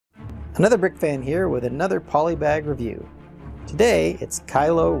Another Brick Fan here with another Polybag review. Today it's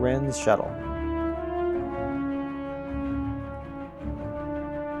Kylo Ren's Shuttle.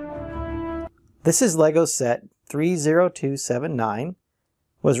 This is LEGO set 30279,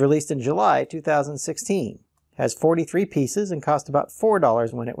 was released in July 2016. Has 43 pieces and cost about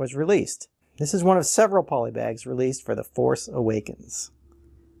 $4 when it was released. This is one of several Polybags released for the Force Awakens.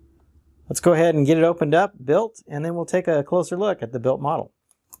 Let's go ahead and get it opened up, built, and then we'll take a closer look at the built model.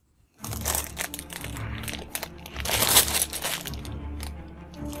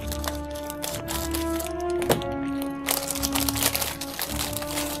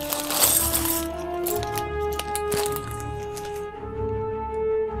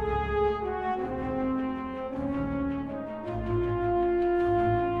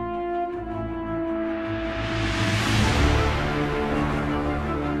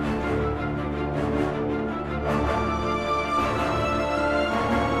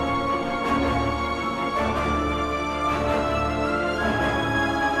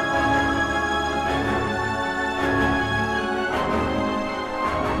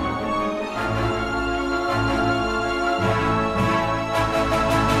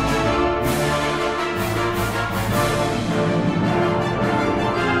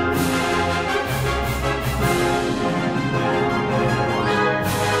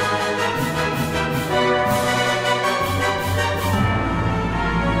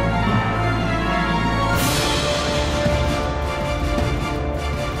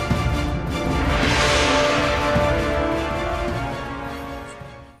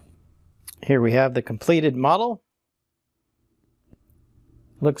 Here we have the completed model.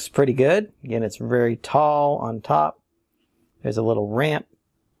 Looks pretty good. Again, it's very tall on top. There's a little ramp,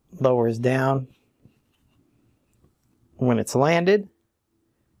 lowers down when it's landed.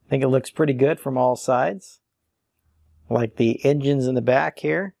 I think it looks pretty good from all sides. Like the engines in the back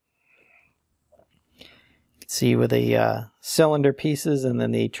here. You can see with the cylinder pieces and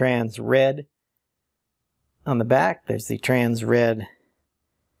then the trans red on the back. There's the trans red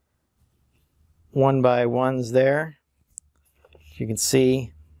 1x1s there. You can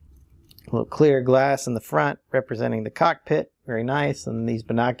see a little clear glass in the front representing the cockpit. Very nice. And these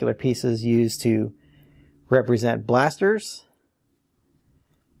binocular pieces used to represent blasters.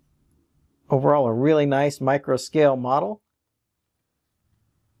 Overall, a really nice micro scale model.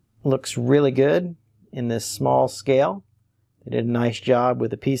 Looks really good in this small scale. They did a nice job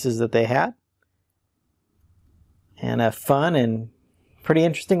with the pieces that they had. And a fun and pretty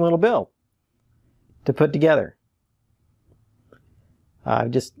interesting little build to put together. I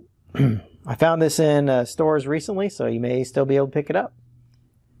found this in stores recently, so you may still be able to pick it up.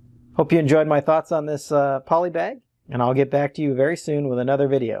 Hope you enjoyed my thoughts on this Polybag, and I'll get back to you very soon with another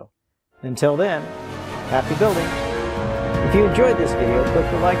video. Until then, happy building. If you enjoyed this video, click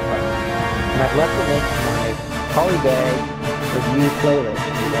the like button, and I've left a link to my Polybag review playlist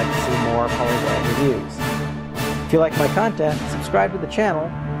if you'd like to see more Polybag reviews. If you like my content, subscribe to the channel,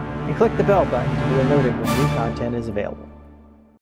 and click the bell button to be alerted when new content is available.